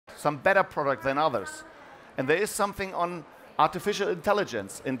some better product than others. And there is something on artificial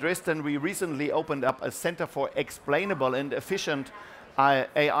intelligence. In Dresden, we recently opened up a center for explainable and efficient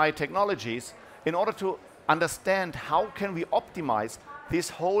AI technologies in order to understand how can we optimize these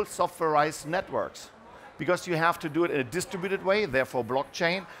whole softwareized networks. Because you have to do it in a distributed way, therefore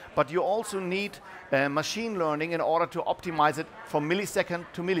blockchain, but you also need machine learning in order to optimize it from millisecond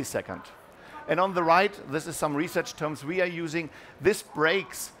to millisecond. And on the right, this is some research terms we are using. This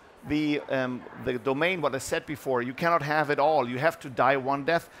breaks the domain, what I said before. You cannot have it all. You have to die one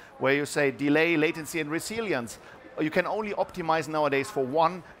death, where you say delay, latency, and resilience. You can only optimize nowadays for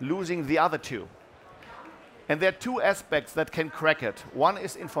one, losing the other two. And there are two aspects that can crack it. One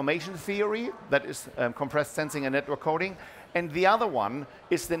is information theory, that is compressed sensing and network coding. And the other one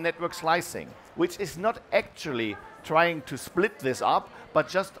is the network slicing, which is not actually trying to split this up, but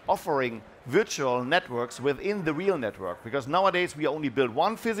just offering virtual networks within the real network. Because nowadays we only build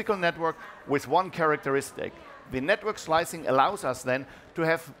one physical network with one characteristic. The network slicing allows us then to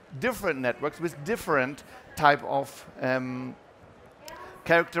have different networks with different type of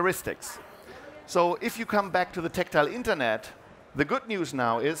characteristics. So if you come back to the tactile internet, the good news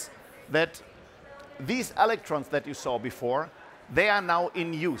now is that these electrons that you saw before, they are now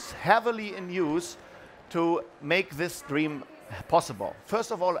in use, heavily in use, to make this dream possible.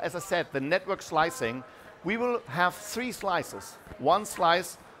 First of all, as I said, the network slicing, we will have 3 slices. One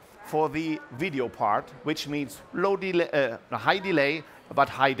slice for the video part, which means high delay, but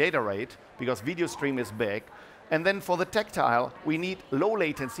high data rate, because video stream is big. And then for the tactile, we need low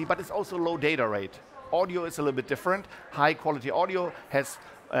latency, but it's also low data rate. Audio is a little bit different. High quality audio has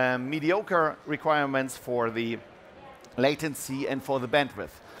mediocre requirements for the latency and for the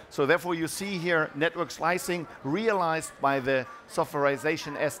bandwidth. So therefore you see here network slicing realized by the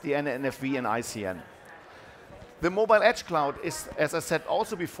softwareization SDN, NFV, and ICN. The mobile edge cloud is, as I said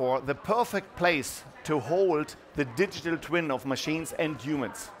also before, the perfect place to hold the digital twin of machines and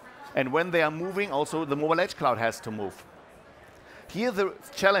humans. And when they are moving, also the mobile edge cloud has to move. Here the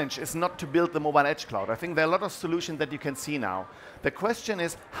challenge is not to build the mobile edge cloud. I think there are a lot of solutions that you can see now. The question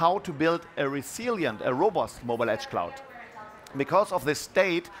is how to build a resilient, a robust mobile edge cloud. Because of this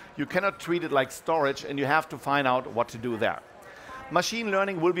state, you cannot treat it like storage, and you have to find out what to do there. Machine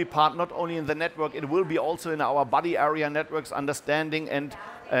learning will be part not only in the network, it will be also in our body area networks, understanding and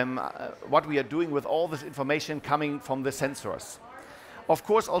what we are doing with all this information coming from the sensors. Of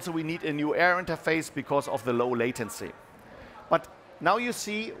course, also we need a new air interface because of the low latency. But now you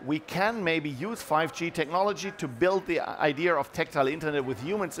see we can maybe use 5G technology to build the idea of tactile internet with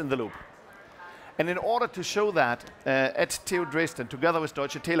humans in the loop. And in order to show that, at TU Dresden, together with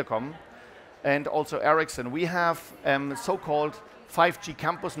Deutsche Telekom and also Ericsson, we have so-called 5G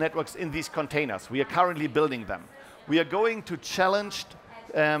campus networks in these containers. We are currently building them. We are going to challenge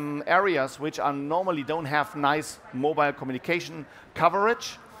areas which are normally don't have nice mobile communication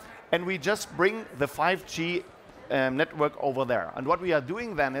coverage, and we just bring the 5G network over there. And what we are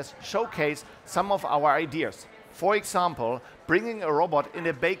doing then is showcase some of our ideas. For example, bringing a robot in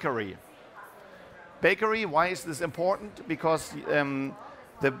a bakery. Bakery, why is this important? Because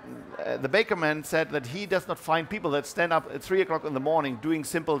the baker man said that he does not find people that stand up at 3 o'clock in the morning doing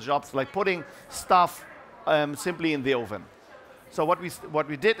simple jobs like putting stuff simply in the oven. So what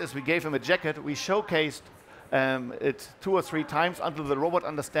we did is we gave him a jacket, we showcased it 2 or 3 times until the robot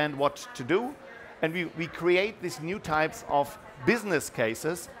understands what to do, and we create these new types of business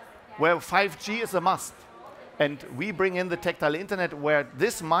cases where 5G is a must. And we bring in the tactile internet where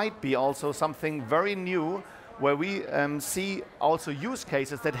this might be also something very new, where we see also use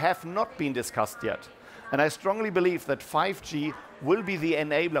cases that have not been discussed yet. And I strongly believe that 5G will be the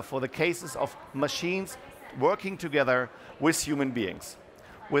enabler for the cases of machines working together with human beings.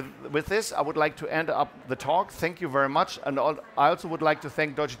 With this, I would like to end up the talk. Thank you very much. And I also would like to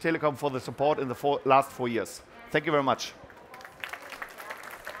thank Deutsche Telekom for the support in the last 4 years. Thank you very much.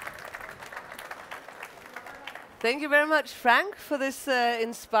 Thank you very much, Frank, for this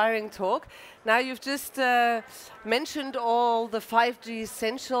inspiring talk. Now you've just mentioned all the 5G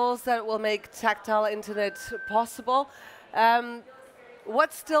essentials that will make tactile internet possible.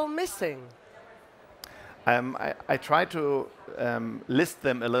 What's still missing? I try to list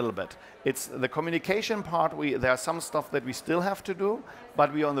them a little bit. It's the communication part. There are some stuff that we still have to do,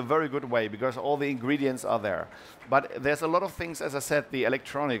 but we are on a very good way because all the ingredients are there. But there's a lot of things, as I said, the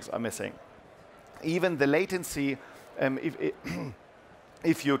electronics are missing. Even the latency,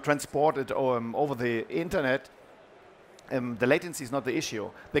 if you transport it over the internet, the latency is not the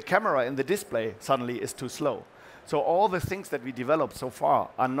issue. The camera in the display suddenly is too slow. So all the things that we developed so far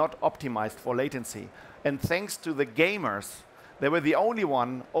are not optimized for latency. And thanks to the gamers, they were the only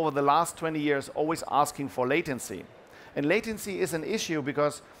one over the last 20 years always asking for latency. And latency is an issue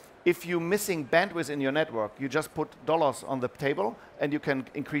because if you're missing bandwidth in your network, you just put dollars on the table and you can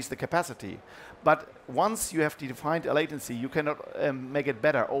increase the capacity. But once you have defined a latency, you cannot make it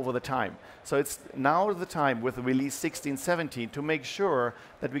better over the time. So it's now the time with release 16/17 to make sure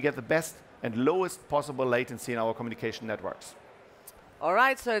that we get the best and lowest possible latency in our communication networks. All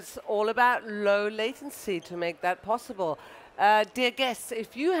right, so it's all about low latency to make that possible. Dear guests,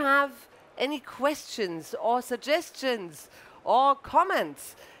 if you have any questions or suggestions or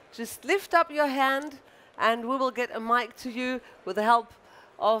comments, just lift up your hand and we will get a mic to you with the help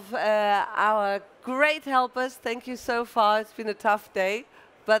of our great helpers. Thank you so far. It's been a tough day,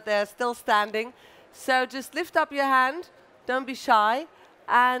 but they're still standing. So just lift up your hand, don't be shy,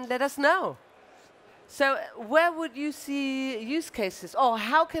 and let us know. So where would you see use cases? Or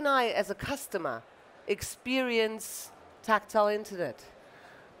how can I, as a customer, experience tactile internet?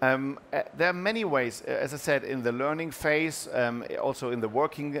 There are many ways, as I said, in the learning phase, also in the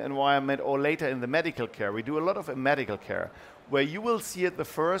working environment, or later in the medical care. We do a lot of medical care. Where you will see it the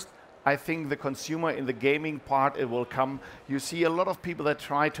first, I think the consumer in the gaming part, it will come. You see a lot of people that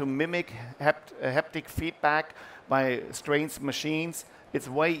try to mimic haptic feedback by strange machines. It's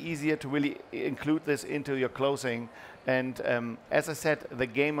way easier to really include this into your closing. And as I said, the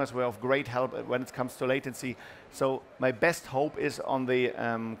gamers were of great help when it comes to latency. So my best hope is on the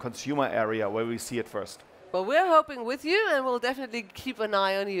consumer area where we see it first. Well, we're hoping with you, and we'll definitely keep an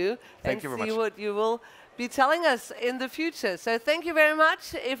eye on you and see what you will be telling us in the future. So thank you very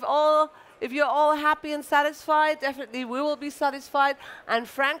much. If you're all happy and satisfied, definitely we will be satisfied. And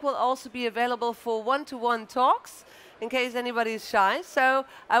Frank will also be available for one-to-one talks in case anybody is shy. So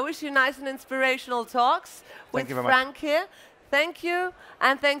I wish you nice and inspirational talks with Frank here. Thank you,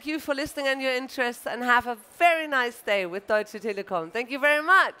 and thank you for listening and your interest, and have a very nice day with Deutsche Telekom. Thank you very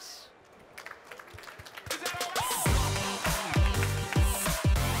much.